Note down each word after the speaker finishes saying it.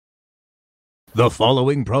The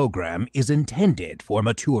following program is intended for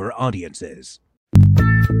mature audiences.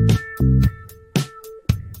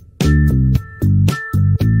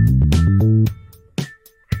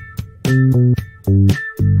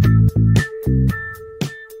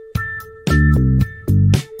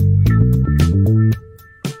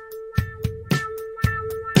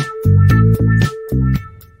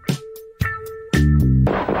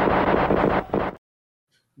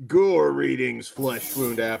 Greetings, Flesh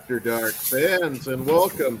Wound After Dark fans, and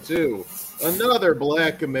welcome to another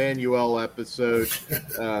Black Emanuelle episode.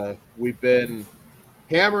 We've been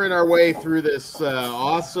hammering our way through this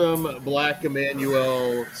awesome Black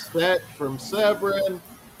Emanuelle set from Severin.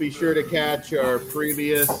 Be sure to catch our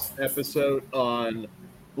previous episode on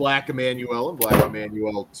Black Emanuelle and Black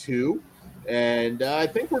Emanuelle 2. And I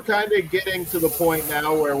think we're kind of getting to the point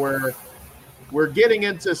now where we're getting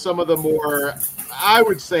into some of the more, I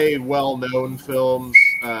would say, well-known films.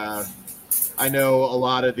 I know a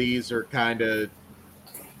lot of these are kind of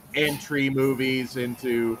entry movies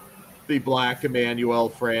into the Black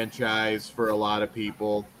Emanuelle franchise for a lot of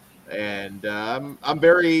people, and I'm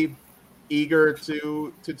very eager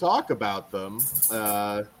to talk about them.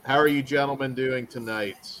 How are you gentlemen doing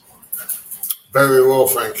tonight? Very well,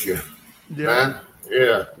 thank you. Yeah. Man,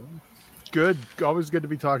 yeah. Good. Always good to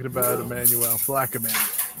be talking about Emanuelle, Black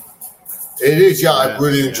Emanuelle. It is, yeah. I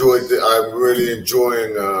really enjoyed it. I'm really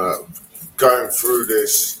enjoying going through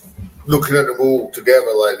this. Looking at them all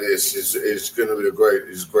together like this is going to be a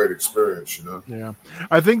great experience, you know. Yeah,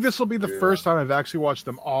 I think this will be the first time I've actually watched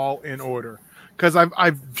them all in order because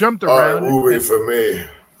I've jumped around. It will be for me.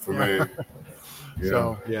 Yeah.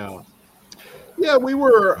 So yeah. We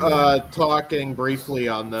were talking briefly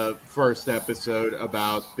on the first episode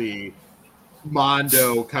about the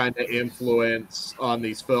Mondo kind of influence on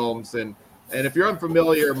these films, and if you're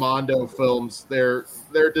unfamiliar, Mondo films, they're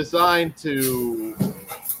designed to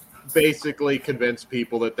basically convince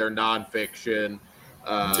people that they're nonfiction,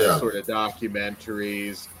 sort of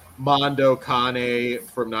documentaries. Mondo Cane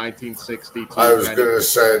from 1962. I was going to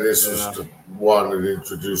say this was the one that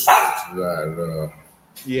introduced me to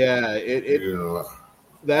that.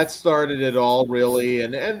 That started it all, really.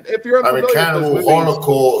 And if you're unfamiliar, Cannibal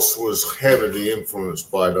Holocaust was heavily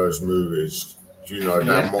influenced by those movies. You know,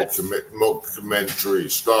 that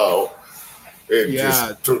mockumentary style. It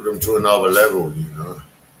just took them to another level, you know.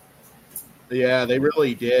 Yeah, they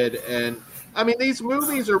really did. And, I mean, these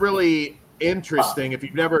movies are really interesting if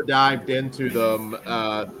you've never dived into them.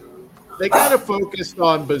 They kind of focused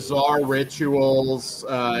on bizarre rituals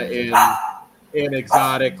in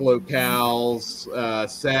exotic locales,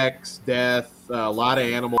 sex, death, a lot of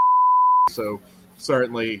animal. So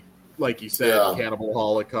certainly, like you said, Cannibal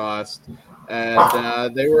Holocaust.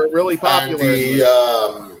 And they were really popular. And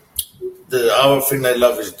the other thing they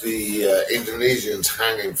love is the Indonesians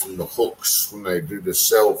hanging from the hooks when they do the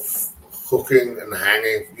self-hooking and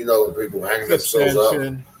hanging. You know, when people hang themselves up.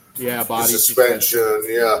 Yeah, body suspension.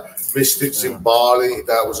 Yeah, Mystics in Bali.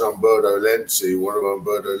 That was Umberto Lenzi, one of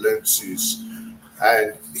Umberto Lenzi's.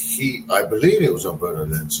 And I believe it was Umberto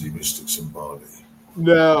Lenzi, Mystics in Bali.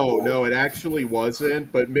 No, it actually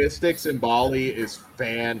wasn't. But Mystics in Bali is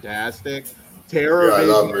fantastic. Terror. I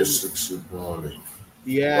love Mystics in Bali.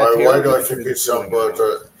 Yeah. Why do I think it's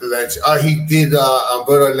Umberto Lenzi? He did.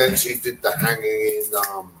 Umberto Lenzi did the hanging in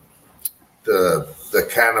the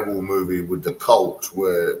cannibal movie with the cult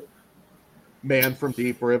where Man from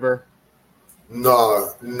Deep River.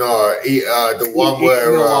 No. The one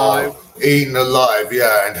where Eaten Alive,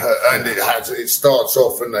 yeah, and it starts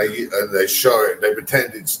off and they show it. They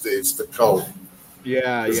pretend it's the cult.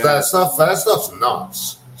 Yeah. That stuff's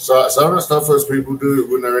nuts. So some of the stuff those people do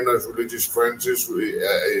when they're in those religious frenzies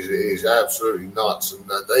is absolutely nuts, and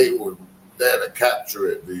that they were there to capture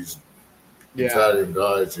it. These Italian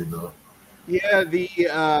guys, you know. Yeah,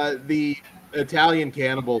 the Italian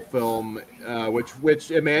cannibal film, which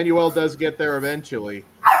Emanuelle does get there eventually.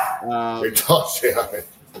 It does, yeah.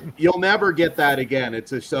 You'll never get that again.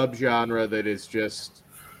 It's a subgenre that is just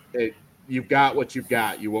you've got what you've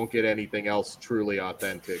got. You won't get anything else truly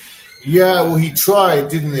authentic. Yeah, well, he tried,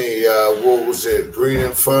 didn't he? What was it? Green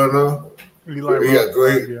Inferno? Eli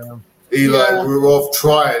Roth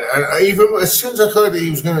tried. And even as soon as I heard that he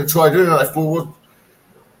was going to try doing it, I thought,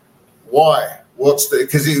 why?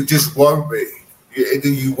 Because it just won't be.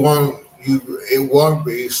 It won't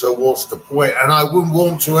be, so what's the point? And I wouldn't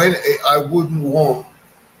want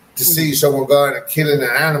to see someone going and killing an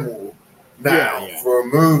animal now for a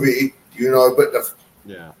movie, you know, but the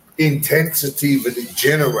intensity that it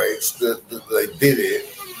generates that they did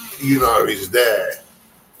it, you know, is there.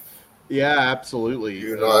 Yeah, absolutely.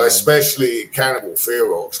 You know, especially Cannibal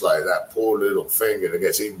Ferox, like that poor little finger that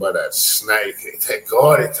gets eaten by that snake.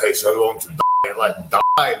 God, it takes so long to die. Like,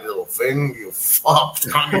 die, little thing. You fucked.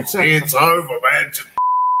 It's over, man.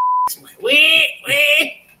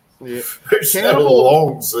 Yeah. It's so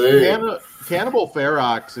long, Cannibal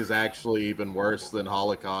Ferox is actually even worse than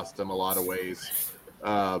Holocaust in a lot of ways.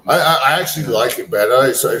 I actually like it better.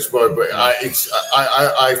 I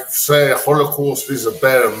say Holocaust is a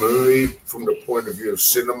better movie from the point of view of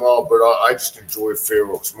cinema, but I just enjoy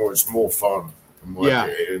Ferox more. It's more fun.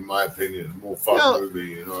 In my opinion, a more fun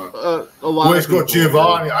movie. You know, a lot. It's got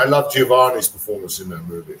Giovanni. I love Giovanni's performance in that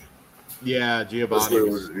movie. Yeah, Giovanni.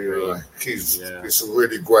 It's a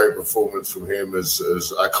really great performance from him. As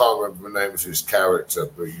I can't remember the name of his character,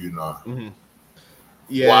 but you know. Mm-hmm.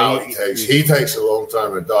 Yeah, wow, he takes a long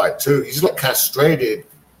time to die too. He's like castrated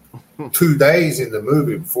 2 days in the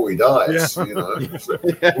movie before he dies. Yeah. You know,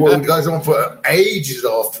 well, he goes on for ages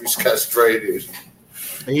after he's castrated.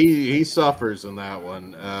 He suffers in that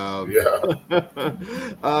one.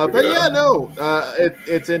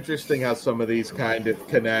 It's interesting how some of these kind of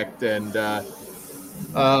connect, and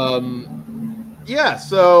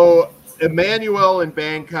so. Emanuelle in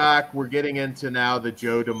Bangkok, we're getting into now the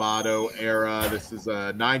Joe D'Amato era. This is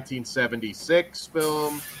a 1976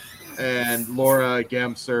 film, and Laura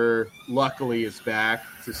Gemser luckily is back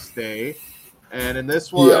to stay. And in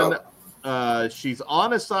this one, she's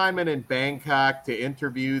on assignment in Bangkok to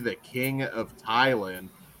interview the King of Thailand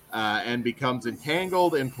and becomes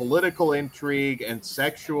entangled in political intrigue and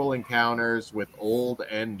sexual encounters with old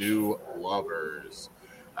and new lovers.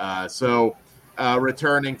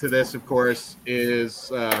 Returning to this, of course, is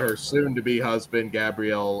her soon-to-be husband,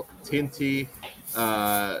 Gabriel Tinti,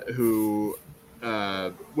 who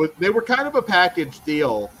they were kind of a package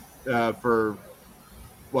deal for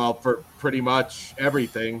pretty much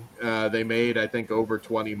everything. They made, I think, over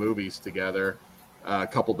 20 movies together, a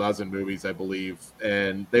couple dozen movies, I believe,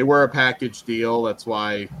 and they were a package deal. That's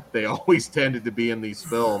why they always tended to be in these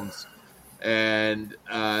films. And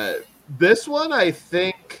this one, I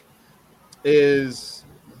think, is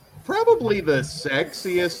probably the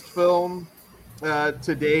sexiest film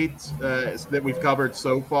to date that we've covered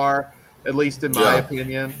so far, at least in my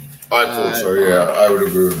opinion. I thought so. Yeah, I would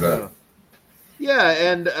agree with that.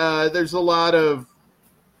 And there's a lot of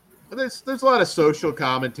social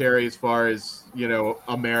commentary as far as, you know,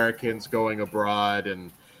 Americans going abroad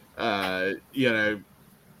and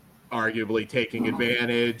arguably taking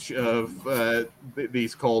advantage of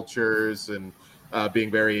these cultures and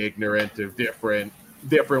being very ignorant of different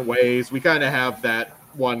ways. We kind of have that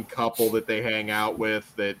one couple that they hang out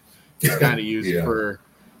with that is kind of used for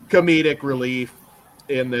comedic relief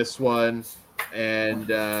in this one. And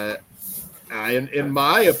in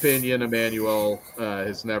my opinion, Emanuelle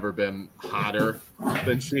has never been hotter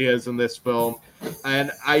than she is in this film.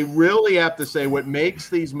 And I really have to say, what makes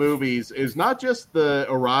these movies is not just the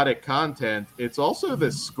erotic content, it's also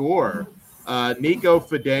the score. Nico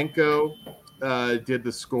Fidenko did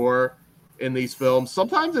the score in these films.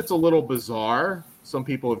 Sometimes it's a little bizarre. Some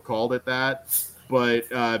people have called it that, but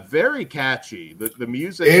very catchy. The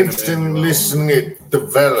music. Interesting listening it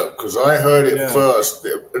develop, because I heard it first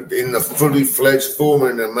in the fully fledged form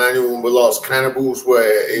in Emanuelle and the Last Cannibals,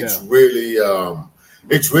 where it's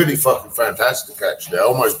really fucking fantastic. Actually, I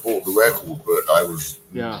almost bought the record, but I was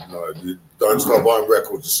don't start buying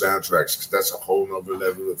records or soundtracks, because that's a whole nother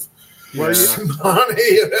level of. Well, don't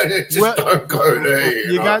go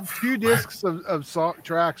there. You got 2 discs of song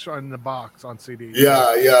tracks in the box on CD.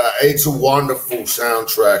 Yeah, it's a wonderful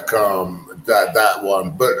soundtrack. That one,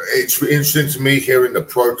 but it's interesting to me hearing the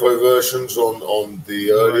proto versions on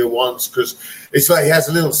the earlier ones, because it's like he has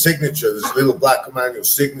a little signature. There's a little Black Emanuelle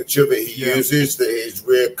signature that he uses that is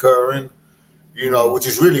reoccurring. You know, which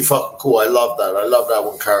is really fucking cool. I love that. I love that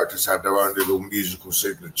when characters have their own little musical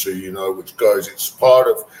signature, you know, which goes. It's part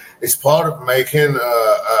of making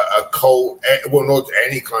a cult. Well, not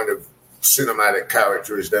any kind of cinematic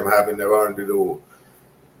character is them having their own little.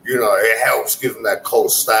 You know, it helps give them that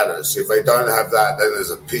cult status. If they don't have that, then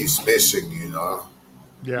there's a piece missing. You know.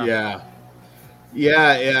 Yeah.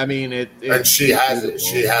 I mean, it and she has it.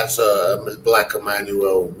 She has Black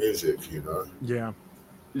Emanuelle music. You know. Yeah.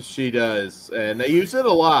 She does, and they use it a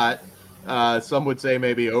lot. Some would say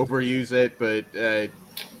maybe overuse it, but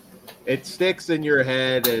it sticks in your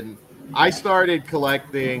head. And I started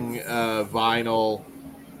collecting vinyl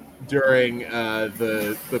during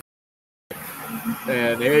the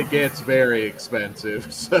and it gets very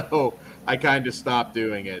expensive, so I kind of stopped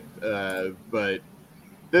doing it. But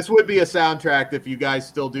this would be a soundtrack if you guys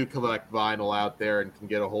still do collect vinyl out there and can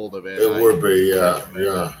get a hold of it. It would be,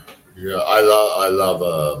 yeah. Yeah, I love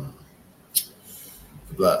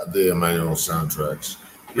the Emanuelle soundtracks.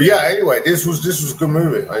 But yeah, anyway, this was a good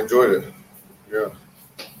movie. I enjoyed it. Yeah.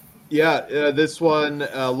 Yeah, this one,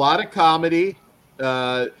 a lot of comedy,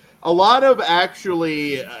 a lot of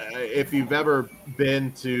actually, if you've ever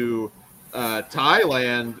been to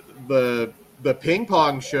Thailand, the ping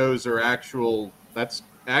pong shows are that's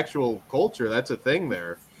actual culture. That's a thing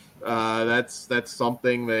there. That's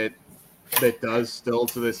something that does still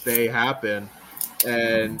to this day happen.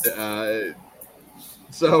 And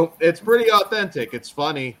so it's pretty authentic. It's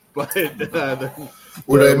funny, but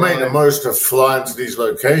Well, they make the most of flying to these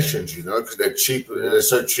locations, you know, because they're cheap. They're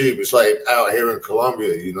so cheap. It's like out here in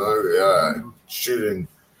Colombia, you know, shooting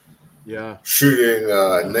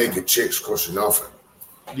naked chicks costs nothing.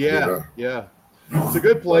 Yeah, you know? yeah. It's a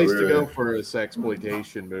good place to go for a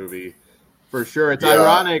sexploitation movie, for sure. It's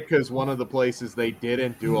ironic because one of the places they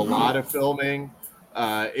didn't do a lot of filming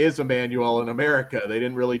is Emanuelle in America. They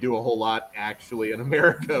didn't really do a whole lot actually in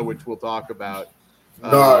America, which we'll talk about. No,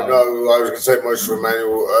 I was going to say most of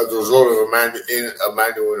Emanuelle. There's a lot of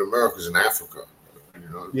Emanuelle in America is in Africa. You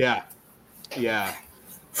know? Yeah, yeah.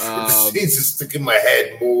 It seems to stick in my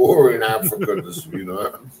head more in Africa, you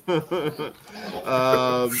know.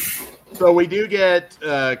 So we do get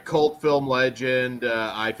cult film legend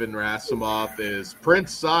Ivan Rassimov is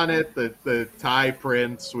Prince Sonnet, the Thai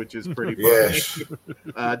prince, which is pretty funny. Yes.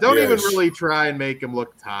 Don't even really try and make him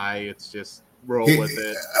look Thai. It's just roll with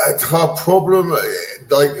it. Her problem,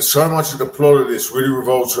 like so much of the plot of this, really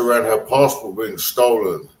revolves around her passport being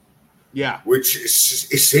stolen. Yeah, which it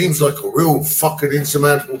seems like a real fucking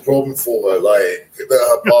insurmountable problem for her. Like that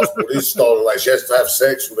her passport is stolen. Like she has to have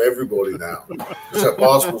sex with everybody now because her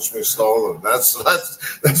passport's been stolen. That's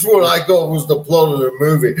what I got was the plot of the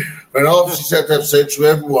movie. And after she's had to have sex with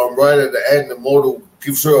everyone, right at the end, the model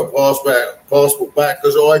gives her her passport back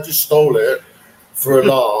because I just stole it for a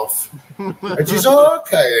laugh. And she's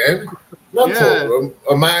okay then, no problem.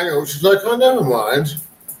 Emanuelle, she's like, oh, never mind.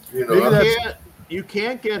 You know. You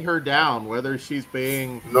can't get her down, whether she's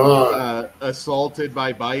being assaulted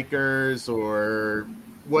by bikers or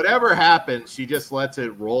whatever happens. She just lets it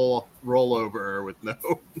roll over her with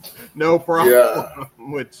no problem,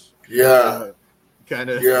 which kind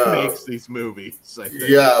of makes these movies. I think.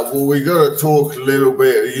 Yeah, well, we got to talk a little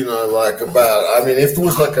bit, you know, like about. I mean, if there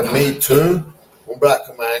was like a Me Too on Black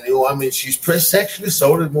Emanuelle, I mean, she's sexually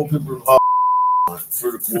assaulted more people than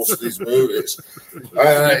through the course of these movies.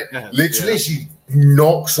 Literally, she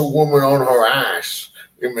knocks a woman on her ass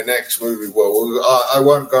in the next movie. Well, I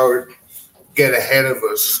won't go get ahead of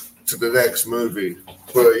us to the next movie,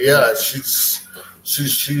 but yeah, she's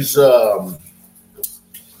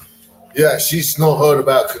not heard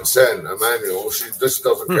about consent, Emanuelle. She just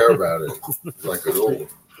doesn't care about it, like at all.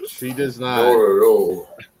 She does not. Not at all.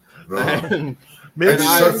 No. And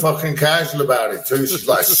she's so fucking casual about it too. She's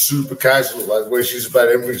like super casual, like the way she's about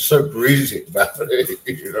everything. So breezy about it,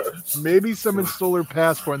 you know. Maybe someone stole her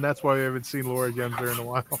passport, and that's why we haven't seen Laura Gemser in a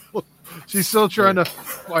while. She's still trying to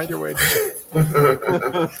find her way.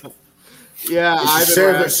 She's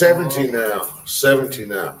 70 now. 70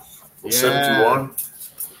 now. 71.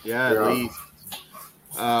 Yeah, at least.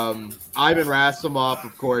 Ivan Rassimov,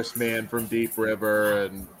 of course, man from Deep River,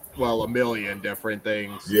 and a million different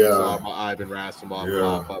things. Yeah, Ivan Rassimov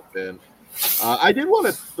pop up in. I did want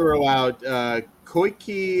to throw out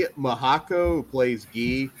Koiki Mahako, who plays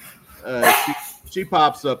Guy. She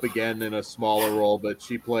pops up again in a smaller role, but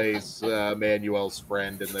she plays Emanuelle's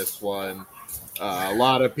friend in this one. A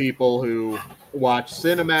lot of people who watched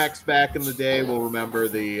Cinemax back in the day will remember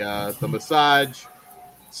the massage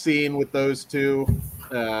scene with those two.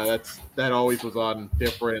 That always was on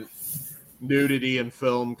different nudity and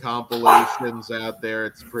film compilations out there.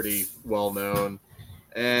 It's pretty well known.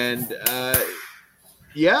 And I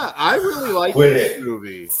really like this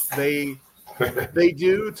movie. They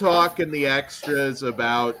do talk in the extras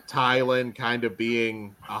about Thailand kind of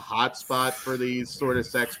being a hotspot for these sort of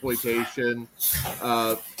sexploitation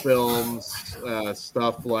films,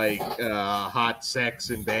 stuff like Hot Sex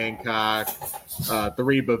in Bangkok,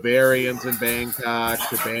 Three Bavarians in Bangkok,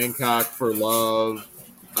 To Bangkok for Love.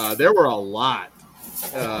 There were a lot,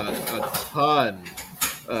 a ton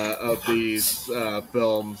of these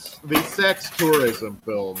films, these sex tourism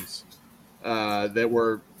films that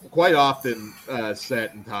were quite often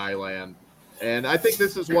set in Thailand. And I think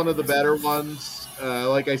this is one of the better ones.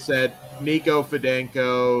 Like I said, Nico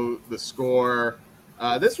Fidenko, the score.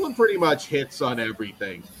 This one pretty much hits on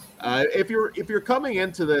everything. If you're coming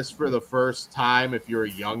into this for the first time, if you're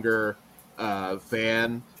a younger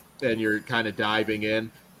fan and you're kind of diving in,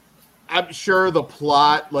 I'm sure the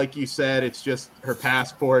plot, like you said, it's just her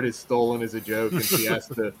passport is stolen as a joke, and she has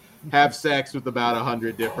to have sex with about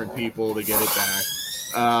 100 different people to get it back.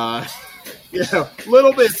 A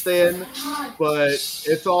little bit thin, but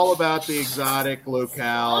it's all about the exotic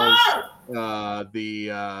locales,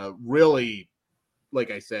 the really,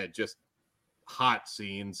 like I said, just hot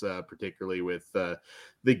scenes, particularly with the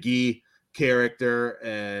Guy character,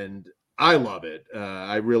 and I love it.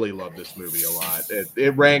 I really love this movie a lot.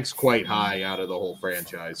 It ranks quite high out of the whole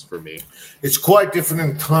franchise for me. It's quite different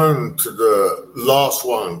in tone to the last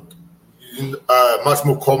one, much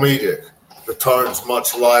more comedic. The tone's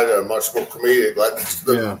much lighter, much more comedic. Like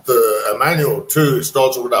the Emanuelle too, it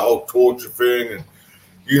starts with that whole torture thing, and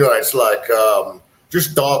it's like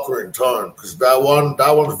just darker in tone, because that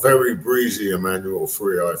one's very breezy. Emanuelle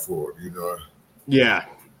 3, I thought, Yeah,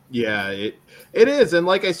 it is, and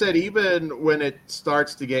like I said, even when it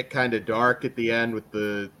starts to get kind of dark at the end with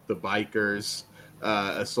the bikers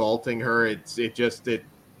assaulting her, it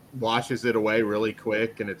washes it away really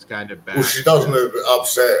quick, and it's kind of bad. Well, she doesn't look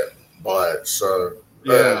upset by it, so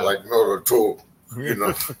like not at all,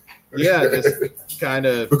 Yeah, just kind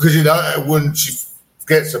of because when she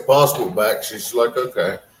gets her passport back, she's like,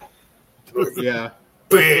 okay, yeah,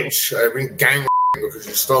 bitch, I've been gang because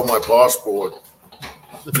you stole my passport.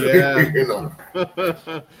 Yeah,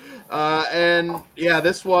 and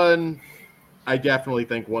this one, I definitely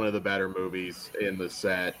think one of the better movies in the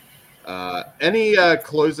set. Any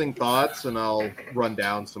closing thoughts, and I'll run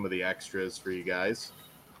down some of the extras for you guys.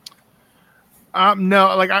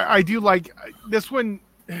 No, like I do like this one.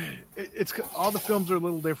 It's all the films are a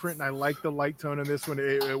little different, and I like the light tone in this one.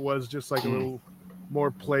 It was just like a little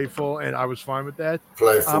more playful, and I was fine with that.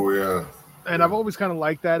 Playful, yeah. And I've always kind of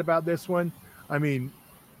liked that about this one. I mean,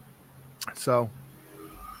 so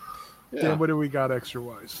then what do we got extra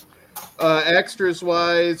wise? Extras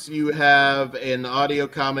wise, you have an audio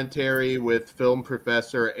commentary with film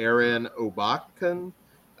professor Aaron Obakun.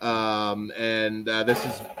 And this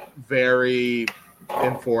is very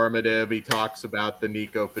informative. He talks about the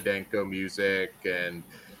Nico Fidenko music and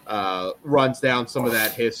runs down some of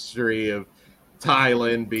that history of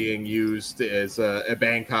Thailand being used as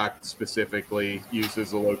Bangkok specifically used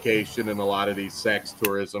as a location in a lot of these sex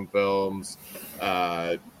tourism films.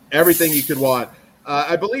 Everything you could want.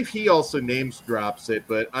 I believe he also names drops it,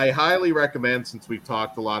 but I highly recommend, since we've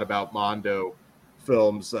talked a lot about Mondo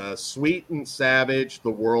films, Sweet and Savage, The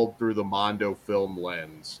World Through the Mondo Film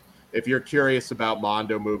Lens. If you're curious about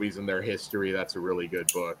Mondo movies and their history, that's a really good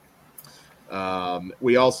book.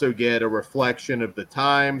 We also get a reflection of the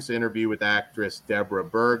times, interview with actress Deborah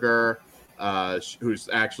Berger, who's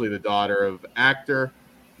actually the daughter of actor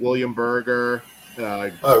William Berger.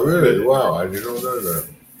 Oh, really? Wow, I didn't know that.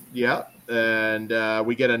 Yeah, and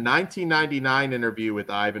we get a 1999 interview with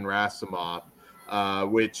Ivan Rassimov,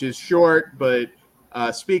 which is short, but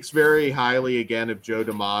speaks very highly again of Joe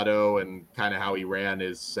D'Amato and kind of how he ran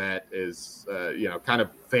his set is, kind of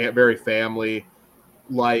very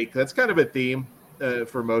family-like. That's kind of a theme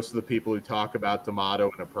for most of the people who talk about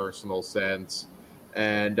D'Amato in a personal sense.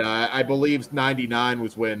 And I believe 99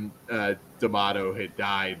 was when D'Amato had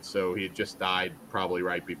died, so he had just died probably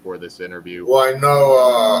right before this interview. Well, I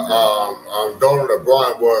know Donald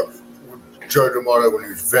O'Brien worked with Joe D'Amato when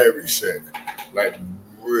he was very sick, like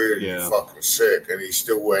really fucking sick, and he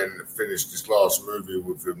still went and finished his last movie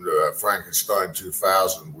with him, Frankenstein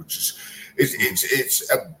 2000, which is it's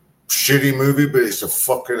a shitty movie, but it's a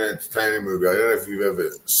fucking entertaining movie. I don't know if you've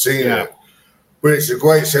ever seen it, but it's a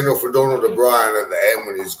great send-off for Donald O'Brien at the end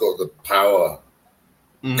when he's got the power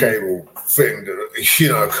cable thing,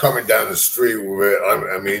 coming down the street with it.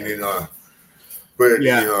 I mean, but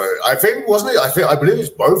I think I believe it's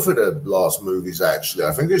both of the last movies actually.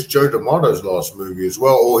 I think it's Joe D'Amato's last movie as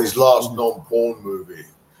well, or his last non-porn movie,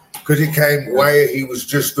 because he came he was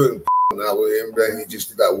just doing now with him. Then he just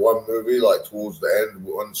did that one movie like towards the end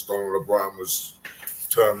once Donald O'Brien was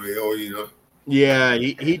terminally ill. Yeah,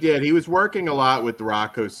 he did. He was working a lot with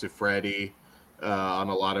Rocco Siffredi on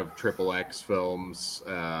a lot of XXX films,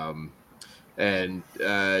 and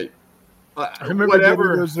I remember getting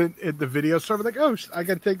those at the video store. Like, oh, I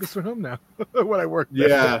got to take this one home now. When I worked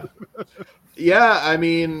there. I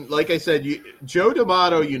mean, like I said, Joe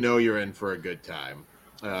D'Amato, you're in for a good time.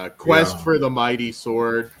 Quest for the Mighty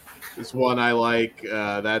Sword is one I like.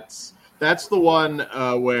 That's the one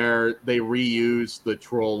where they reuse the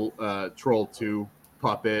Troll 2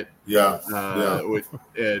 puppet. With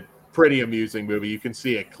a pretty amusing movie. You can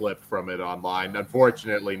see a clip from it online.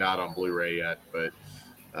 Unfortunately, not on Blu-ray yet, but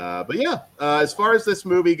as far as this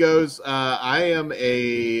movie goes, I am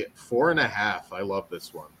a 4.5. I love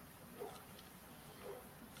this one.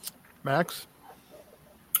 Max?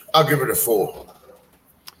 I'll give it a 4.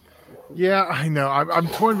 Yeah, I know. I'm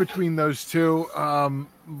torn between those two.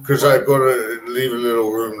 Because I've got to leave a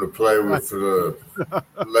little room to play with for the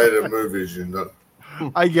later movies, you know.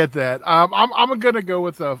 I get that. I'm gonna go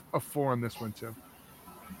with a 4 on this one too.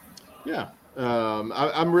 Yeah,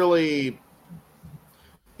 I'm really,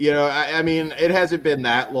 I mean, it hasn't been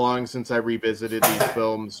that long since I revisited these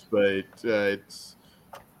films, but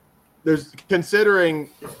there's considering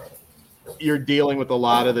you're dealing with a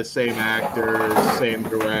lot of the same actors, same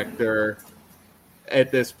director.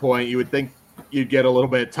 At this point, you would think you'd get a little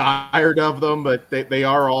bit tired of them, but they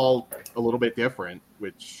are all a little bit different,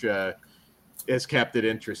 which has kept it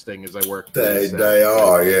interesting as I work. They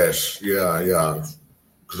are, yes, yeah.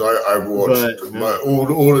 Because I watched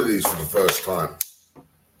all of these for the first time.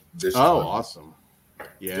 Awesome!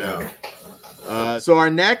 Yeah. So our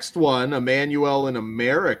next one, Emanuelle in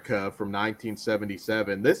America from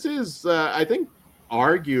 1977. This is, I think,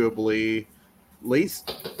 arguably at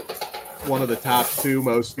least one of the top 2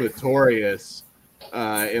 most notorious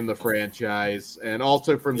in the franchise, and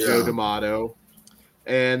also from Joe D'Amato.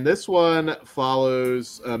 And this one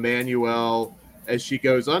follows Emanuelle as she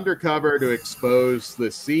goes undercover to expose the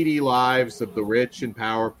seedy lives of the rich and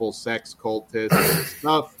powerful sex cultists and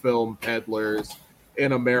snuff film peddlers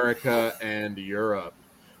in America and Europe.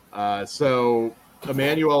 So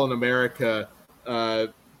Emanuelle in America,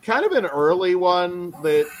 kind of an early one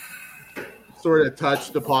that sort of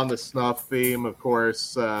touched upon the snuff theme. Of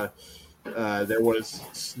course, there was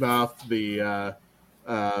Snuff, the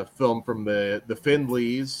film from the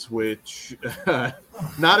Findleys, which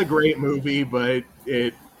not a great movie, but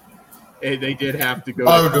they did have to go.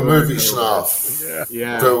 Oh, the movie Snuff.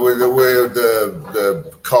 Yeah. So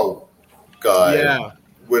the cult guy,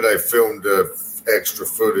 where they filmed extra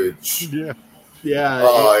footage. Yeah.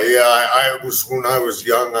 I was when I was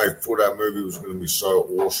young. I thought that movie was going to be so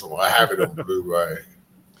awesome. I have it on Blu-ray.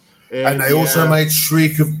 And they also made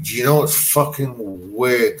Shriek of. Do you know what's fucking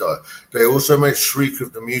weird though? They also made Shriek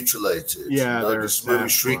of the Mutilated. Yeah, this movie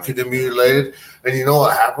Shriek of the Mutilated. And you know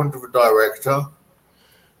what happened to the director?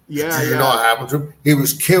 Yeah, you know what happened to him? He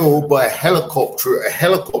was killed by a helicopter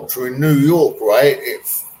in New York. Right? It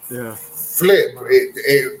flipped.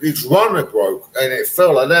 Its runner broke, and it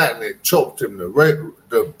fell like that, and it chopped him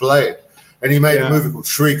the blade. And he made a movie called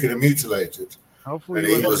Shriek of the Mutilated. Hopefully,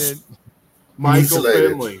 he was Michael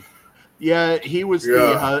Finley. Yeah, he was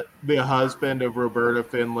the husband of Roberta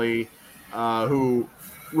Finley, who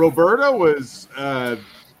Roberta was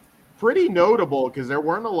pretty notable because there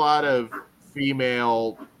weren't a lot of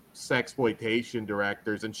female sexploitation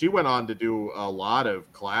directors, and she went on to do a lot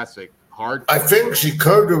of classic hardcore. I think she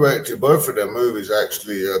co-directed both of their movies.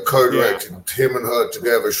 Actually, co-directed him and her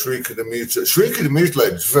together. Shriek of the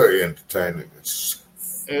Mutilated is very entertaining. It's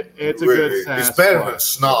a really, good. It's better than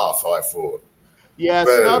Snuff, I thought. Yeah,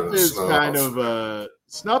 Snuff is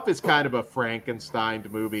Snuff is kind of a Frankenstein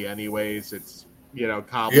movie, anyways. It's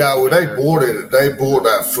complicated. Yeah, well, they bought it. They bought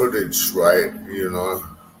that footage, right?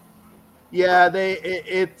 Yeah,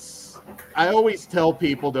 it's. I always tell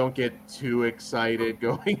people don't get too excited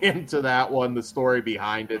going into that one. The story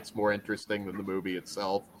behind it's more interesting than the movie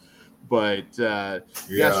itself. But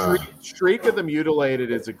Shriek of the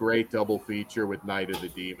Mutilated is a great double feature with Night of the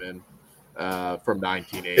Demon. From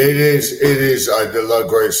 1980. It is. I love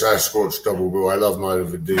great Sasquatch double bill. I love Night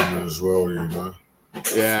of the Demon as well,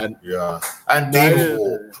 Yeah. And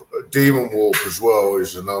Demon Warp as well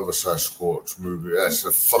is another Sasquatch movie. That's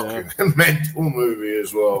a fucking mental movie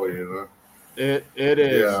as well, It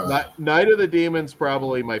is. Yeah. Night of the Demon's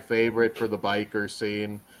probably my favorite for the biker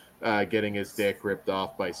scene. Getting his dick ripped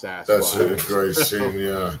off by Sasquatch. That's a great scene,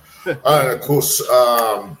 yeah. And of course,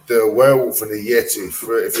 the werewolf and the Yeti.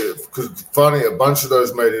 Because funny, a bunch of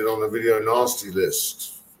those made it on the Video Nasty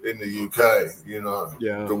list in the UK.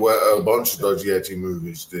 Yeah. A bunch of those Yeti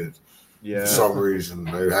movies did. Yeah. For some reason,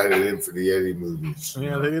 they had it in for the Yeti movies.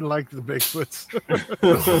 Yeah, they didn't like the Bigfoots.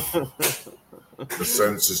 The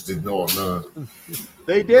census did not know.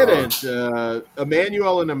 They didn't.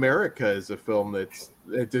 Emanuelle in America is a film that's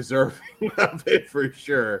deserving of it for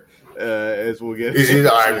sure. As we'll get.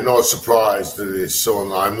 I'm not surprised that it's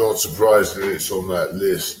on. I'm not surprised that it's on that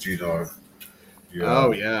list.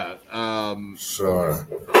 Oh yeah. So,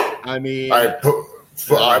 I mean, I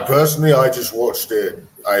personally, I just watched it.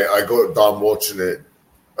 I got done watching it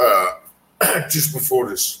just before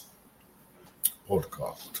this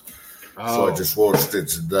podcast. So I just watched it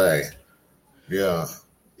today. Yeah.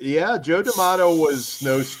 Yeah, Joe D'Amato was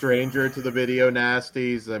no stranger to the Video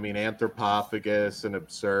Nasties. I mean, Anthropophagus and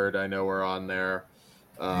Absurd, I know, are on there.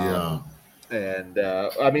 And,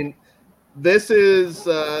 I mean, this is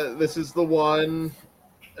the one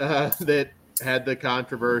that had the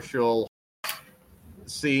controversial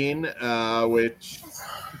scene, which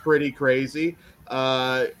pretty crazy.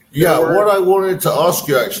 What I wanted to ask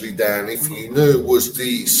you actually, Dan, if you knew, was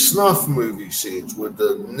the snuff movie scenes with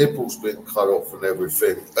the nipples being cut off and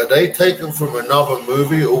everything. Are they taken from another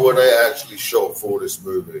movie, or were they actually shot for this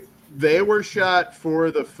movie? They were shot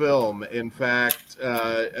for the film. In fact,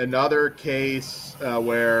 another case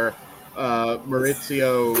where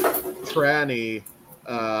Maurizio Trani,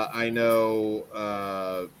 I know,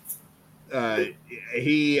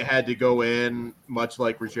 he had to go in, much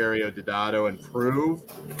like Rogerio Donato, and prove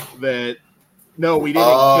that no, we didn't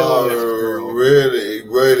kill this girl. Really?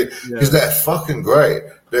 Because they're fucking great.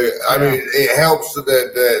 I mean, it helps that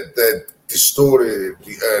they're distorted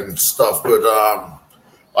and stuff, but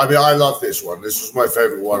I mean, I love this one. This was my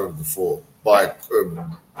favorite one of the four.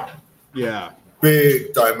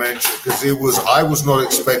 Big dimension, because I was not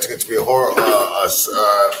expecting it to be a horror,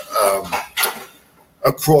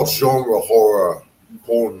 a cross-genre horror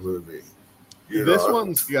porn movie. This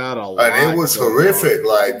one's got a lot. And it was horrific.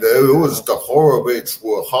 Like, the horror bits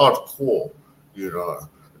were hardcore,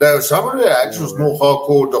 There was some of it actually was more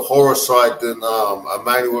hardcore, the horror side, than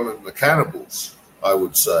Emanuelle and the Cannibals, I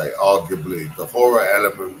would say, arguably. The horror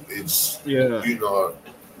element is,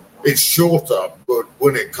 it's shorter, but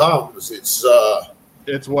when it comes, it's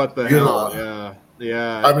what the hell,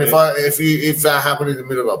 yeah. I mean, if that happened in the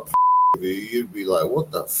middle of a movie, you'd be like,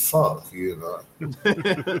 what the fuck,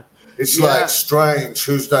 It's like strange.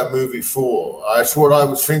 Who's that movie for? That's what I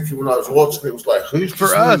was thinking when I was watching it. It was like, who's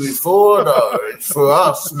this movie for? No, it's for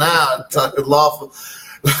us now. I could laugh,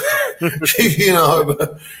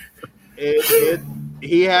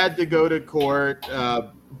 He had to go to court,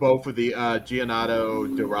 both with the Giannato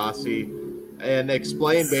De Rossi, and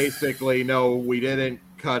explain basically, no, we didn't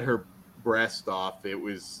cut her breast off. It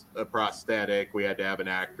was a prosthetic. We had to have an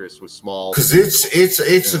actress with small. Because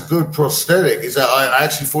it's a good prosthetic. I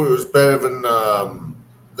actually thought it was better than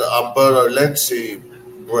the Umberto Lenzi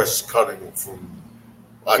breast cutting from.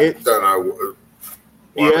 I don't know.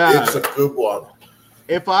 It's a good one.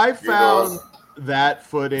 If I found that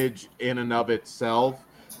footage in and of itself,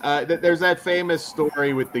 there's that famous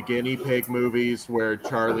story with the guinea pig movies where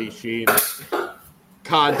Charlie Sheen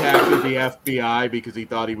contacted the FBI because he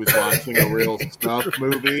thought he was watching a real snuff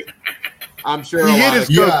movie. I'm sure he hit his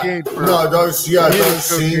cocaine. Those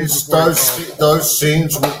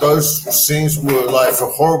scenes were like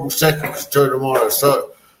for horrible seconds. Joe D'Amato,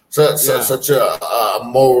 such a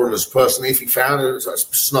moralist person. If he found it as a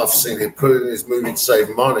snuff scene, he'd put it in his movie to save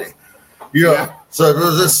money. Yeah. So there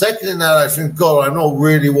was a second in that I think, God, I'm not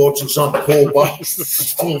really watching some poor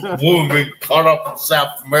woman being cut up in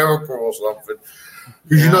South America or something.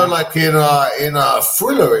 Because like in a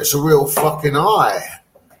Thriller, it's a real fucking eye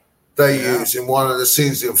they use in one of the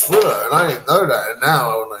scenes in Thriller, and I didn't know that. And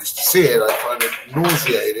now when I see it, I find it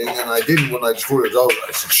nauseating, and I didn't when I just thought it was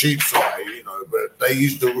it's a sheep's eye, But they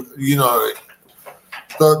used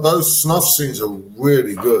those snuff scenes are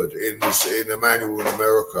really good in Emanuelle in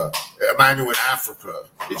America. Emanuelle in Africa,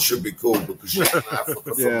 it should be called, because she's in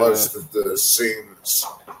Africa for most of the scenes.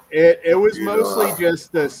 It was mostly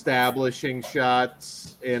just establishing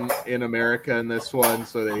shots in America in this one,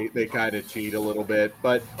 so they kind of cheat a little bit.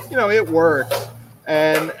 But, it works.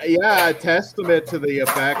 And, a testament to the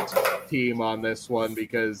effect team on this one,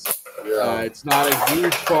 because it's not a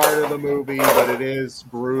huge part of the movie, but it is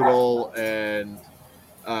brutal and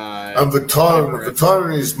the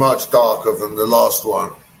tone is much darker than the last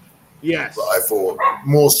one. Yes, I thought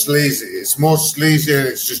more sleazy. It's more sleazy and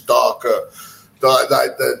it's just darker.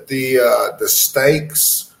 The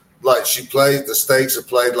stakes, like the stakes are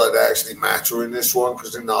played like they actually matter in this one,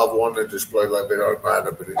 because in the other one they just play like they don't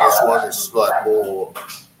matter. But in this one, it's like more.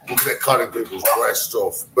 They're cutting people's breasts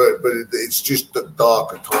off, but it's just the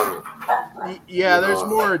darker tone. Yeah, there's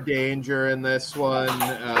more danger in this one.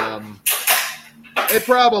 It'd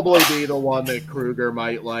probably be the one that Kruger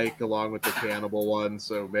might like, along with the cannibal one,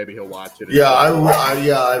 so maybe he'll watch it.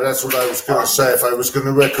 That's what I was going to say. If I was going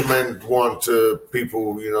to recommend one to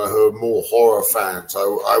people, who are more horror fans,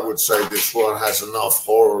 I would say this one has enough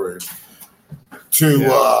horror in to,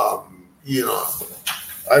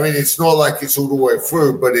 I mean, it's not like it's all the way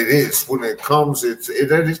through, but it is. When it comes, it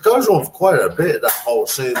goes on for quite a bit, that whole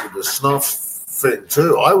scene with the snuff thing,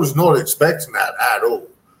 too. I was not expecting that at all.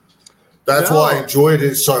 That's why I enjoyed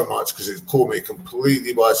it so much, because it caught me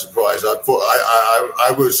completely by surprise. I thought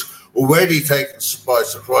I was already taken by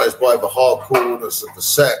surprise by the hardcoreness of the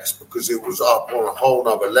sex, because it was up on a whole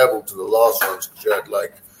nother level to the last ones. Because you had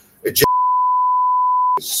like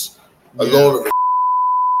a lot of it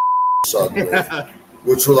suddenly,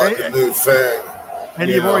 which were like a new thing. And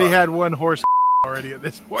you've already had one horse already at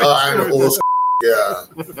this point. And horse, yeah.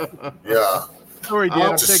 Sorry, Dan,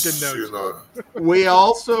 I'm Just, taking notes. We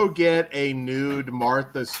also get a nude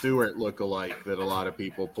Martha Stewart lookalike that a lot of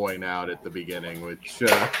people point out at the beginning, which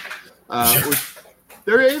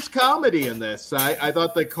there is comedy in this. I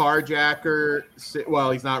thought the carjacker, well,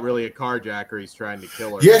 he's not really a carjacker. He's trying to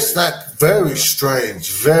kill her. Yes, that very strange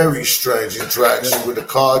interaction with the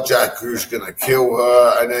carjacker who's going to kill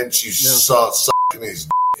her, and then she starts sucking his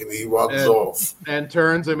dick and he runs off. And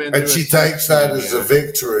turns him into And she takes that as a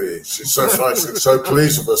victory. She's so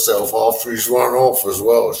pleased with herself after he's run off as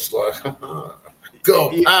well. She's like,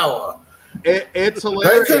 go power. It's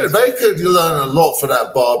hilarious. They could learn a lot for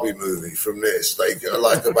that Barbie movie from this. They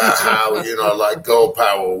like about how like girl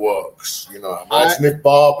power works. Imagine if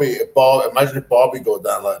Barbie got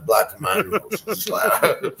down like Black Emanuelle.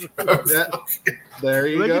 There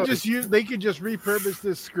you go. They could just repurpose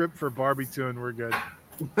this script for Barbie 2, and we're good.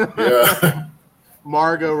 Yeah.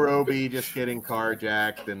 Margot Robbie just getting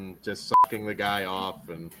carjacked and just sucking the guy off,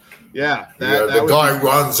 and the guy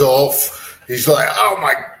runs off. He's like, "Oh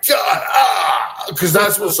my god!" Because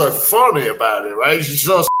that's what's so funny about it, right? She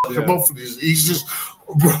starts sucking him off, and he's just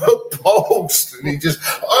repulsed, and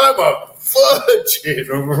I'm a virgin,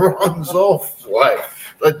 and runs off. Like,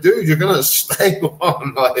 dude, you're gonna stay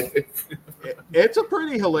on. It's a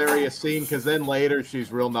pretty hilarious scene because then later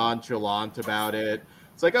she's real nonchalant about it.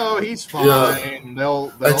 It's like, oh, he's fine. Yeah. And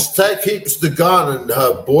she keeps the gun, and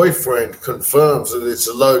her boyfriend confirms that it's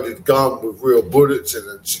a loaded gun with real bullets in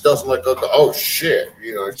it. She doesn't let go. Oh shit!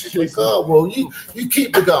 She's like, oh well, you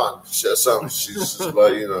keep the gun. She's just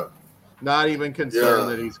like, not even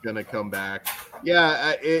concerned that he's gonna come back.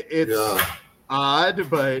 Yeah, it's odd,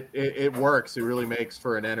 but it works. It really makes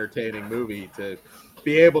for an entertaining movie to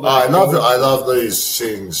be able to. I love these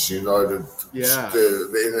scenes. They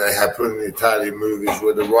happen in the Italian movies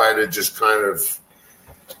where the writer just kind of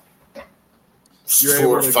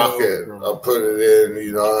fuck it, I'll put it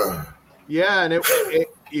in. Yeah, and it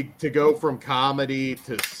to go from comedy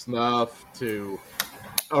to snuff to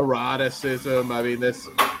eroticism. I mean, this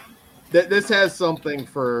has something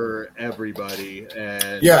for everybody,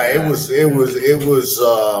 and it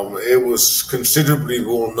was considerably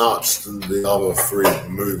more nuts than the other three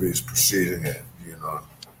movies preceding it.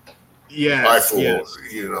 Yeah, I thought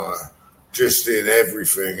just in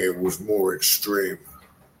everything it was more extreme.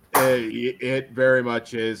 It very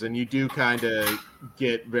much is, and you do kind of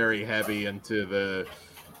get very heavy into the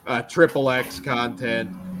XXX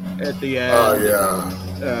content at the end.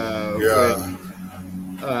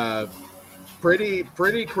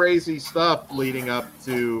 Pretty crazy stuff leading up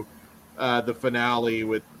to the finale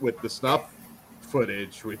with the snuff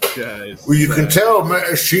footage, which is you can tell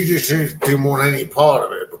she just didn't want any part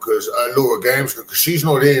of it because Laura Games, because she's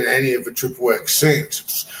not in any of the XXX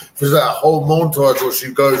scenes. There's that whole montage where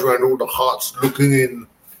she goes around all the huts looking in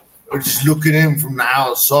from the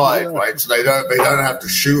outside, right? So they don't have to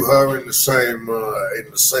shoot her in the same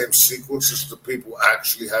sequence as the people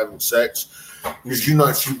actually having sex, because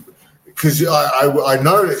I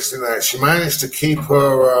noticed in that she managed to keep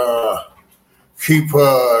her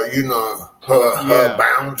her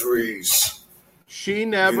boundaries. She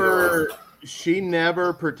never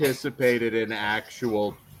participated in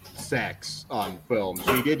actual sex on film.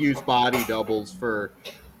 She did use body doubles for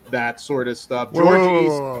that sort of stuff.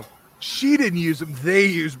 She didn't use them. They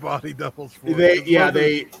used body doubles for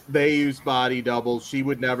they used body doubles. She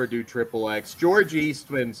would never do XXX. George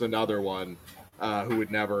Eastman's another one who would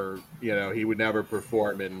never, he would never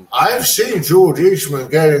perform in. I've seen George Eastman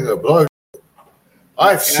getting a blow.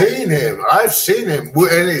 I've seen him, and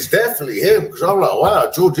it's definitely him because I'm like, wow,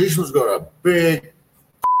 George Eastman's got a big.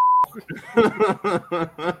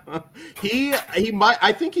 he might.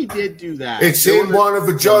 I think he did do that. It's in one of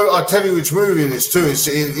the Joe. I'll tell you which movie it is too. It's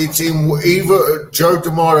in either Joe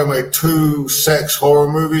D'Amato made 2 sex horror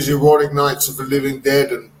movies, Erotic Nights of the Living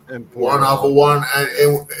Dead, and one other one,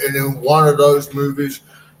 and in one of those movies,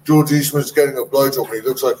 George Eastman's getting a blowjob, and he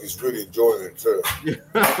looks like he's really enjoying it too. It's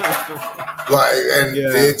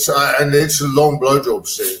a long blowjob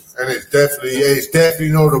scene, and it's definitely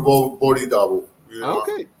not a body double.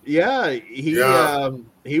 Okay, yeah,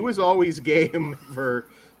 he was always game for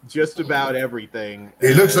just about everything.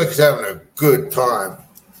 He looks like he's having a good time.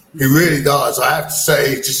 He really does. I have to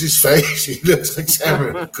say, just his face, he looks like he's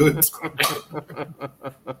having a good time.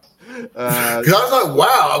 Because I was like,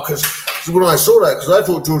 wow, because when I saw that, because I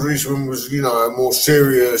thought George Eastman was, more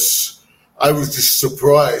serious. I was just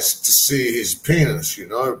surprised to see his penis,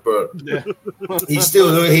 but he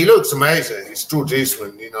looks amazing. He's George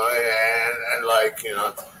Eastman, and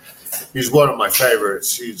he's one of my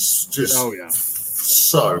favorites. He's just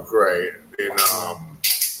so great.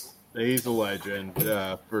 He's a legend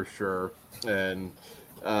for sure, and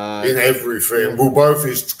in everything. Well, both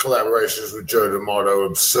his collaborations with Joe D'Amato,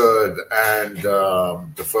 Absurd, and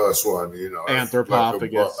the first one,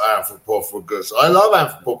 Anthropophagus. Anthropophagus. I love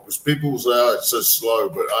Anthropophagus. People say, "Oh, it's so slow,"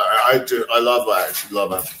 but I do. I actually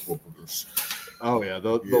love Anthropophagus. Oh yeah,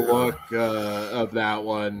 the look of that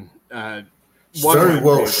one. It's very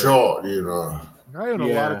well shot, I own a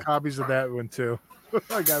lot of copies of that one too.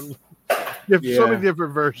 I got so many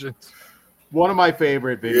different versions. One of my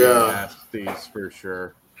favorite video nasties for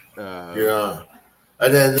sure. And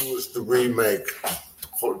then there was the remake.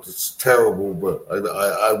 It's terrible, but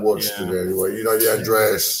I watched it anyway. The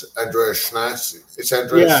Andreas Schnass. It's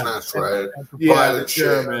Andreas Schnass, right? The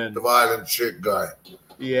violent shit guy.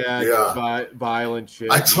 Violent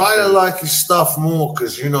shit. I try to like his stuff more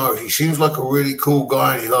because he seems like a really cool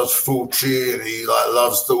guy. And he loves Fulci and he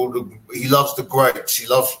loves he loves the greats. He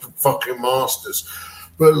loves the fucking masters.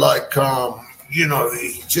 But he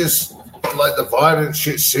just like the violent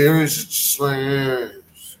shit series. It's just like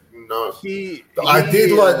I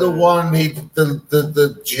did like the one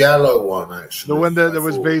the Giallo one actually. The one that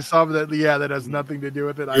was based off of that. Yeah, that has nothing to do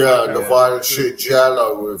with it. The violent shit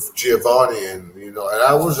Giallo with Giovanni and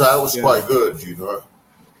that was quite good.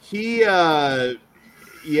 He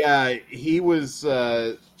was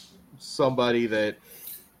somebody that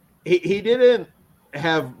he didn't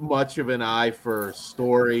have much of an eye for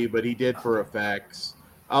story, but he did for effects.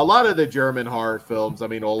 A lot of the German horror films,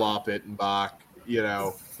 Olaf Ittenbach,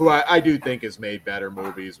 who I do think has made better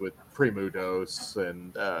movies with Primudos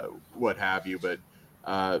and what have you, but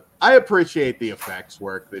I appreciate the effects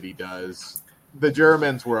work that he does. The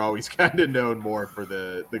Germans were always kind of known more for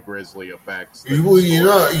the grisly effects. Well,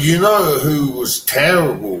 who was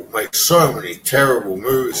terrible, made so many terrible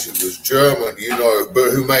movies. It was German,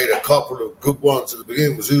 but who made a couple of good ones at the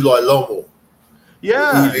beginning was Uli Lommel.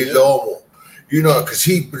 Uli Lommel. Because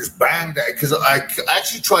he was banged out. Because I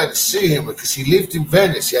actually tried to see him because he lived in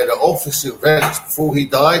Venice. He had an office in Venice. Before he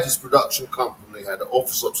died, his production company had an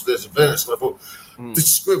office upstairs in Venice. And I thought,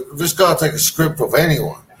 this guy will take a script of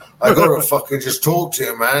anyone. I got to fucking just talk to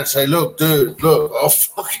him, man, and say, look, dude, I'll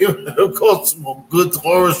fucking I've got some good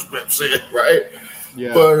horror scripts here, right?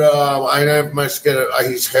 Yeah. But I never managed to get it.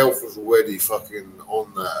 His health was already fucking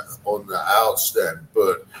on the outstand.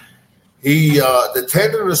 But The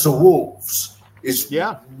Tenderness of Wolves is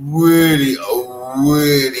really a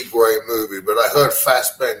really great movie. But I heard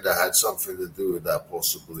Fassbender had something to do with that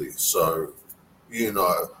possibly. So,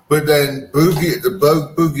 But then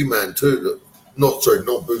Boogeyman too. Not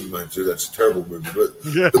Boogeyman 2, that's a terrible movie, but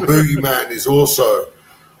The Boogeyman is also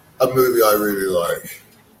a movie I really like.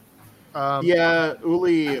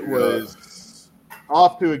 Uli was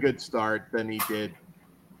off to a good start, then he did.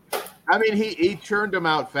 He churned him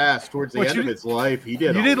out fast towards the end of his life. He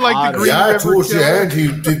did. You did like the Green River towards Killer? The end, he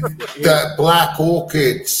did that Black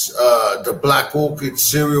Orchids, the Black Orchid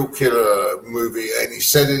serial killer movie, and he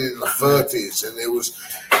said it in the 30s, and it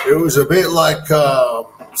was a bit like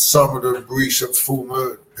some of the recent full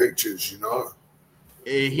moon pictures, set in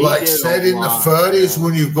the 30s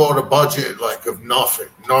when you've got a budget of nothing,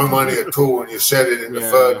 no money at all, and you set it in the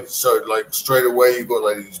 30s. So straight away you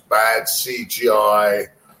got these bad CGI,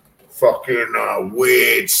 fucking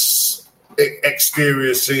weird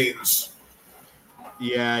exterior scenes.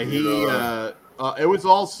 Yeah, it was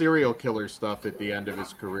all serial killer stuff at the end of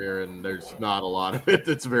his career, and there's not a lot of it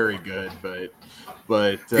that's very good, but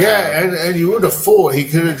and you would have thought he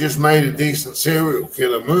could have just made a decent serial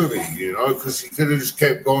killer movie, because he could have just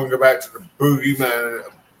kept going back to the Boogeyman,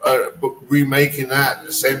 remaking that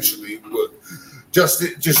essentially, but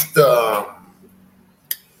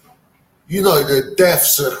the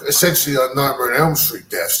deaths are essentially like Nightmare on Elm Street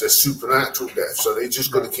deaths. They're supernatural deaths, so they just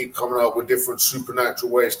got to keep coming up with different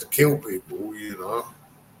supernatural ways to kill people,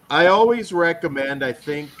 I always recommend, I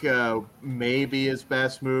think maybe his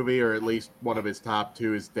best movie, or at least one of his top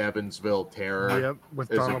two, is Devonsville Terror. Yep, with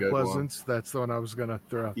Donald Pleasance. That's the one I was going to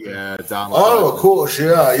throw out there. Yeah, Donald Pleasance. Of course,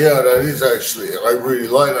 yeah, that is actually, I really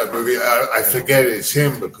like that movie. I forget it's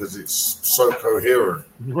him because it's so coherent.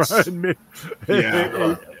 Right.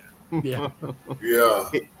 Yeah.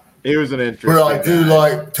 It was an interesting. But I do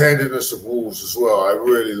like Tenderness of Wolves as well. I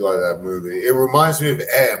really like that movie. It reminds me of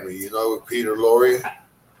M, with Peter Lorre.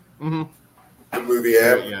 Mm-hmm. The movie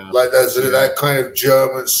M. There's that kind of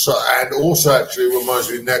German, and also actually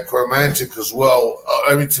reminds me of Necromantic as well.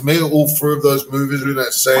 To me, all three of those movies are in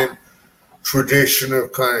that same tradition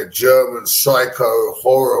of kind of German psycho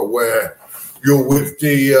horror, where you're with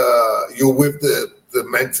the the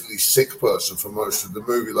mentally sick person for most of the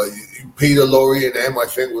movie. Like Peter Lorre and M, I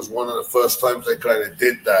think, was one of the first times they kind of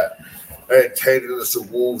did that. And Tenderness of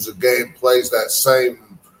Wolves again plays that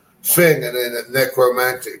same thing, and then a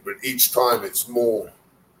necromantic, but each time it's more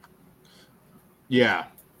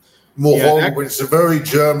horrible. It's a very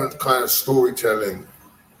German kind of storytelling.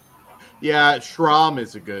 Yeah, Schramm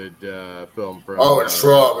is a good film from. Oh, and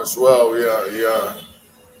Schramm as well. Yeah.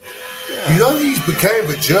 You know, he became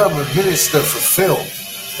a German minister for film.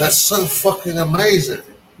 That's so fucking amazing.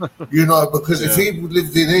 You know, because if he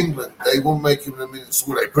lived in England, they won't make him a minister.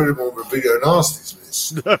 Well, they put him on the video nasties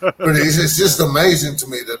list. But it's just amazing to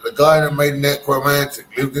me that the guy that made Necromantic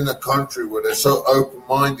lived in a country where they're so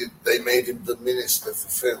open-minded, they made him the minister for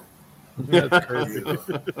film. That's crazy.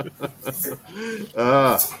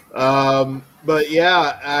 But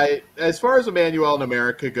yeah, as far as Emanuelle in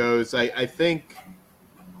America goes, I think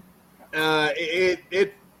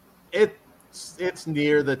it's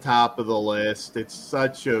near the top of the list. It's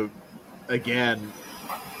such again,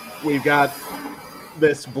 we've got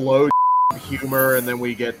this blow humor, and then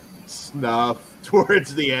we get snuff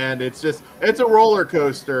towards the end. It's a roller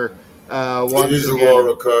coaster. It is a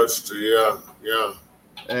roller coaster, yeah.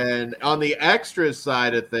 And on the extras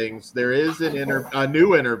side of things, there is a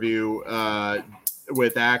new interview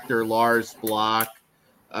with actor Lars Block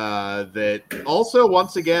that also,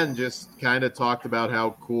 once again, just kind of talked about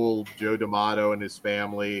how cool Joe D'Amato and his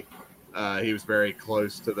family. He was very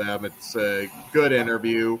close to them. It's a good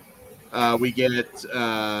interview. We get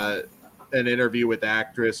an interview with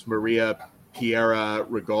actress Maria Piera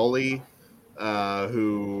Rigoli,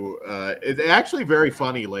 who is actually a very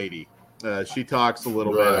funny lady. She talks a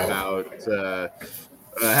little bit about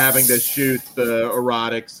having to shoot the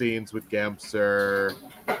erotic scenes with Gemser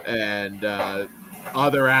and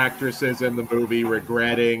other actresses in the movie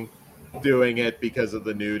regretting doing it because of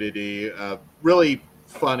the nudity. Really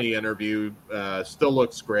funny interview. Still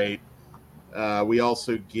looks great. We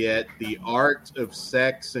also get The Art of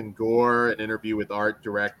Sex and Gore, an interview with art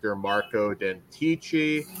director Marco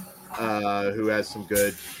Dentici, who has some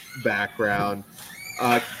good background.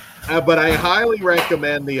 But I highly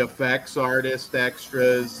recommend the effects artist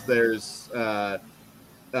extras. There's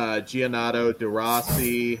Giannato De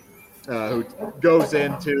Rossi, who goes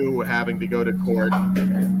into having to go to court,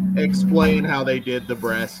 explain how they did the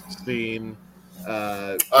breast scene.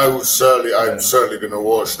 I'm certainly going to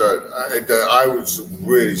watch that. I was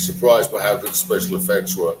really surprised by how good the special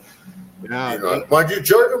effects were. Yeah, you know, mind you,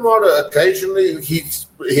 Joe D'Amato occasionally he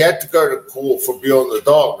had to go to court for Beyond the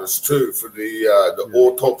Darkness too, for the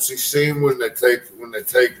autopsy scene when they take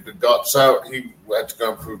the guts out. He had to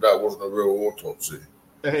go and prove that wasn't a real autopsy.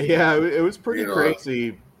 Yeah, it was pretty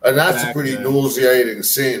crazy. And that's a pretty nauseating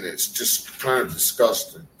scene. It's just kind of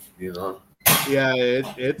disgusting, you know. Yeah,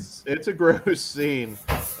 it's a gross scene.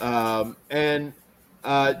 And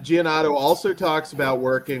Giannato also talks about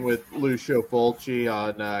working with Lucio Fulci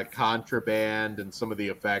on Contraband and some of the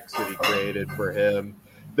effects that he created for him.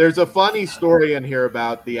 There's a funny story in here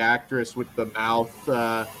about the actress with the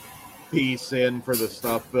mouth piece in for the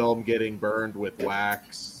snuff film getting burned with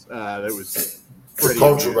wax. That was pretty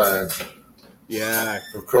Contraband. Yeah,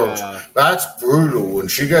 of course. That's brutal. When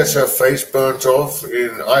she gets her face burnt off,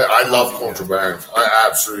 I love Contraband. I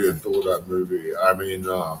absolutely adore that movie. I mean,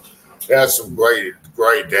 it has some great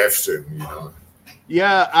deaths in, you know.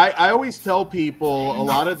 Yeah, I always tell people a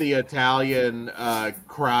lot of the Italian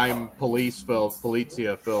crime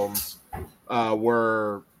polizia films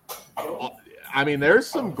were. I mean, there's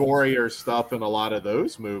some gorier stuff in a lot of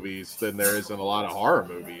those movies than there is in a lot of horror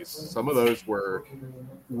movies. Some of those were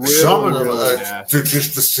really nasty.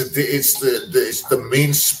 Just it's the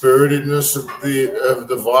mean spiritedness of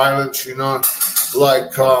the violence, you know.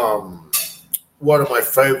 Like one of my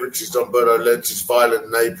favorites is Umberto Lenzi's Violent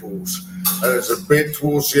Naples, and there's a bit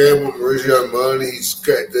towards the end when Maurizio Merli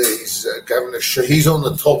he's on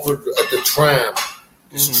the top of the tram.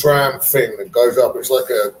 This tram thing that goes up, it's like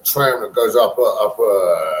a tram that goes up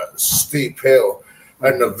a steep hill,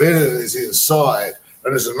 and the villain is inside,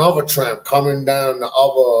 and there's another tram coming down the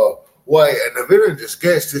other way, and the villain just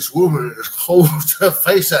gets this woman and just holds her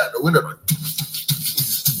face out the window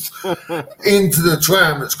into the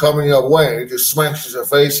tram that's coming the other way, and it just smashes her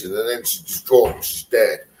face in, and then she just drops, she's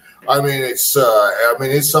dead. I mean, it's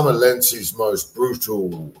some of Lenzi's most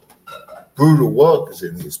brutal work is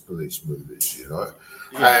in his police movies, you know.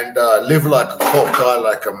 Yeah. And Live Like a Cop, Die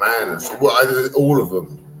Like a Man, all of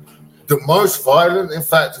them. The most violent, in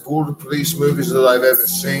fact, of all the police movies that I've ever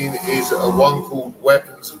seen is one called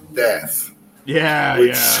Weapons of Death. Yeah,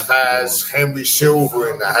 which has Henry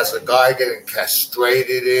Silver in that, has a guy getting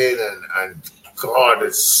castrated in and God,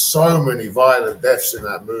 there's so many violent deaths in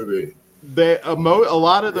that movie. A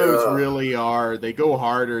lot of those really are. They go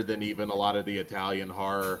harder than even a lot of the Italian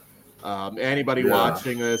horror. Anybody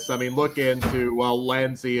watching this, I mean, look into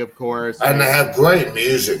Lenzi, of course, and they have great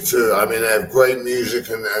music too. I mean, they have great music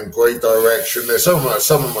and great direction. They're some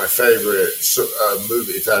of my favorite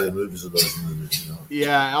Italian movies of those movies. You know?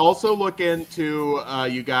 Yeah. Also, look into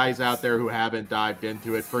you guys out there who haven't dived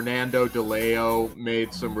into it. Fernando De Leo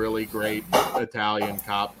made some really great Italian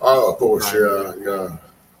cop. Oh, of course, yeah.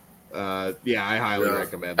 I highly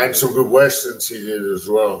recommend it. And some good westerns he did as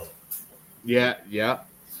well. Yeah.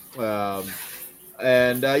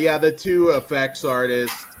 The two effects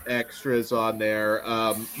artists extras on there.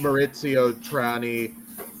 Maurizio Trani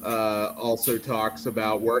also talks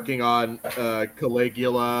about working on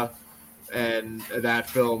Caligula, and that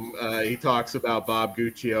film. He talks about Bob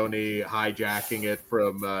Guccione hijacking it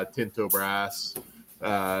from Tinto Brass,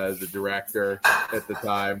 the director at the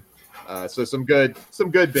time. So some good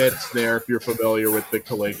bits there if you're familiar with the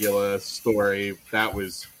Caligula story. That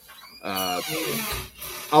was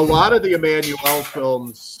a lot of the Emanuelle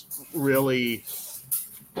films really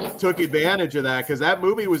took advantage of that because that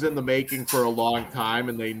movie was in the making for a long time,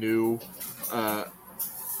 and they knew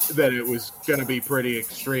that it was going to be pretty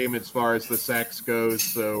extreme as far as the sex goes.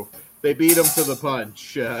 So they beat him to the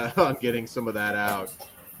punch on getting some of that out.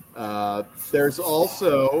 There's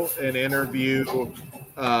also an interview with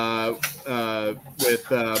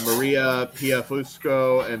Maria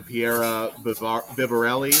Piafusco and Piera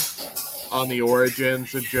Vivarelli on the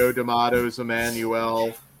origins of Joe D'Amato's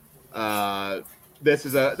Emanuelle. This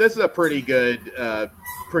is a pretty good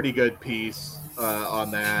piece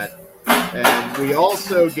on that. And we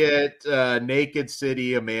also get Naked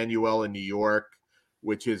City, Emanuelle in New York,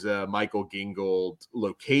 which is a Michael Gingold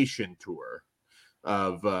location tour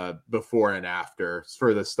of before and after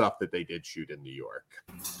for the stuff that they did shoot in New York.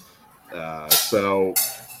 So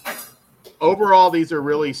overall, these are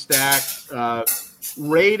really stacked.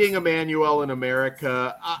 Rating Emanuelle in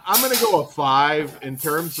America, I'm going to go a 5 in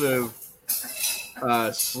terms of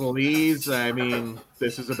sleaze. I mean,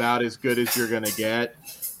 this is about as good as you're going to get.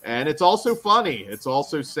 And it's also funny. It's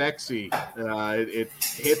also sexy. It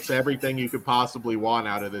hits everything you could possibly want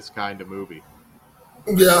out of this kind of movie.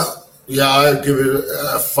 Yeah, I'd give it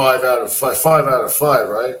a 5 out of 5. 5 out of 5,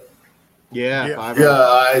 right? Yeah. 5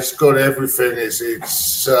 it's got everything.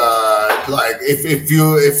 It's like if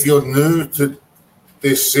you're new to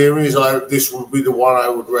this series, this would be the one I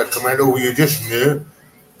would recommend. Or you're just new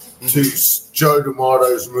to Joe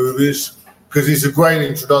D'Amato's movies. Because it's a great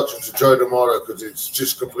introduction to Joe D'Amato because it's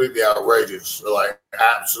just completely outrageous, like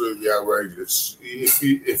absolutely outrageous. If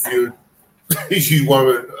you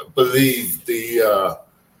want to believe the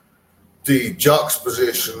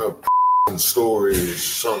juxtaposition of story is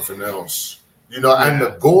something else, you know. And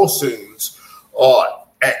the gore scenes are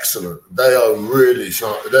excellent. They are really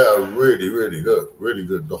really good, really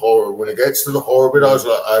good. The horror, when it gets to the horror bit, I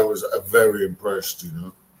was very impressed, you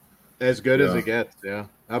know. As good as it gets, yeah.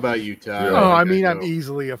 How about you, Ty? Oh, I mean, I'm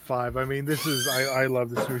easily a 5. I mean, this is I love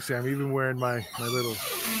this movie. Sam, even wearing my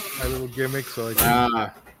little gimmick. So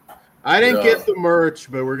I didn't get the merch,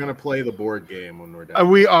 but we're gonna play the board game when we're done.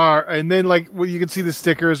 We are, and then you can see the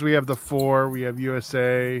stickers. We have the 4. We have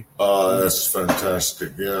USA. Oh, that's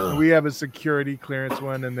fantastic! Yeah, we have a security clearance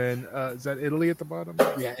one, and then is that Italy at the bottom?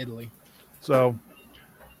 Yeah, Italy. So,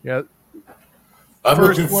 yeah. I'm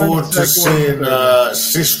looking forward to seeing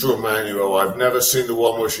Sister Emanuelle. I've never seen the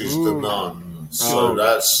one where she's the nun. So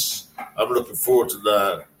I'm looking forward to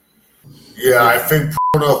that. Yeah, I think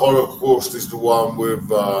Porno Holocaust is the one with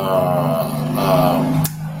the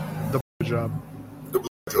blowjob. The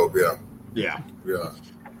blowjob, yeah.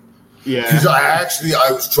 Because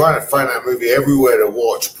I was trying to find that movie everywhere to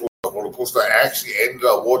watch Porno Holocaust. I actually ended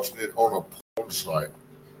up watching it on a porn site.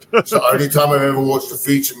 It's the only time I've ever watched a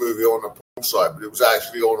feature movie on a porn site, but it was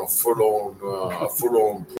actually on a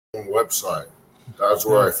full-on porn website. That's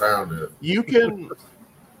where I found it. You can.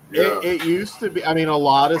 It used to be. I mean, a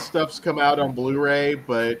lot of stuff's come out on Blu-ray,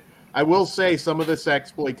 but I will say some of this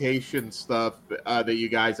exploitation stuff that you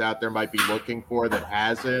guys out there might be looking for that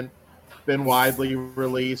hasn't been widely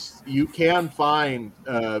released, you can find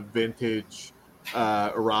vintage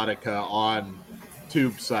erotica on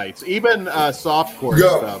tube sites, even softcore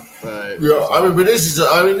stuff. I mean, but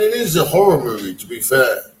it is a horror movie. To be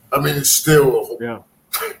fair, I mean, it's still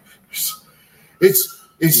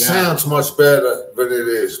it sounds much better than it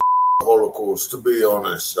is. Holocaust, to be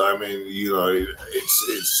honest. I mean, you know,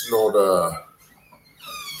 it's not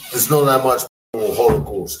there's not that much more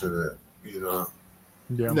Holocaust in it, you know.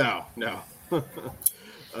 Yeah. No. Like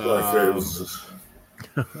it was,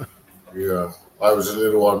 I was a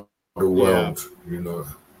little underwhelmed, you know.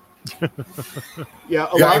 Yeah,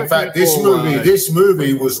 In fact, this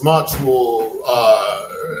movie was much more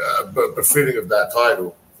befitting of that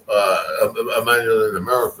title, Emanuelle in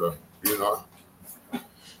America, you know.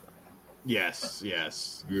 Yes.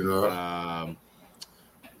 You know.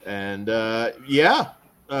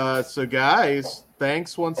 So guys,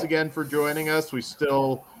 thanks once again for joining us. We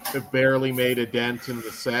still have barely made a dent in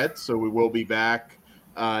the set, so we will be back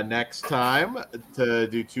next time to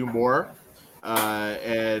do 2 more.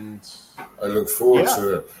 And I look forward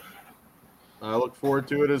to it. I look forward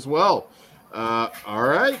to it as well. All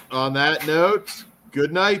right. On that note,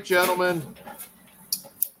 good night, gentlemen.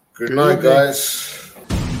 Good night, guys.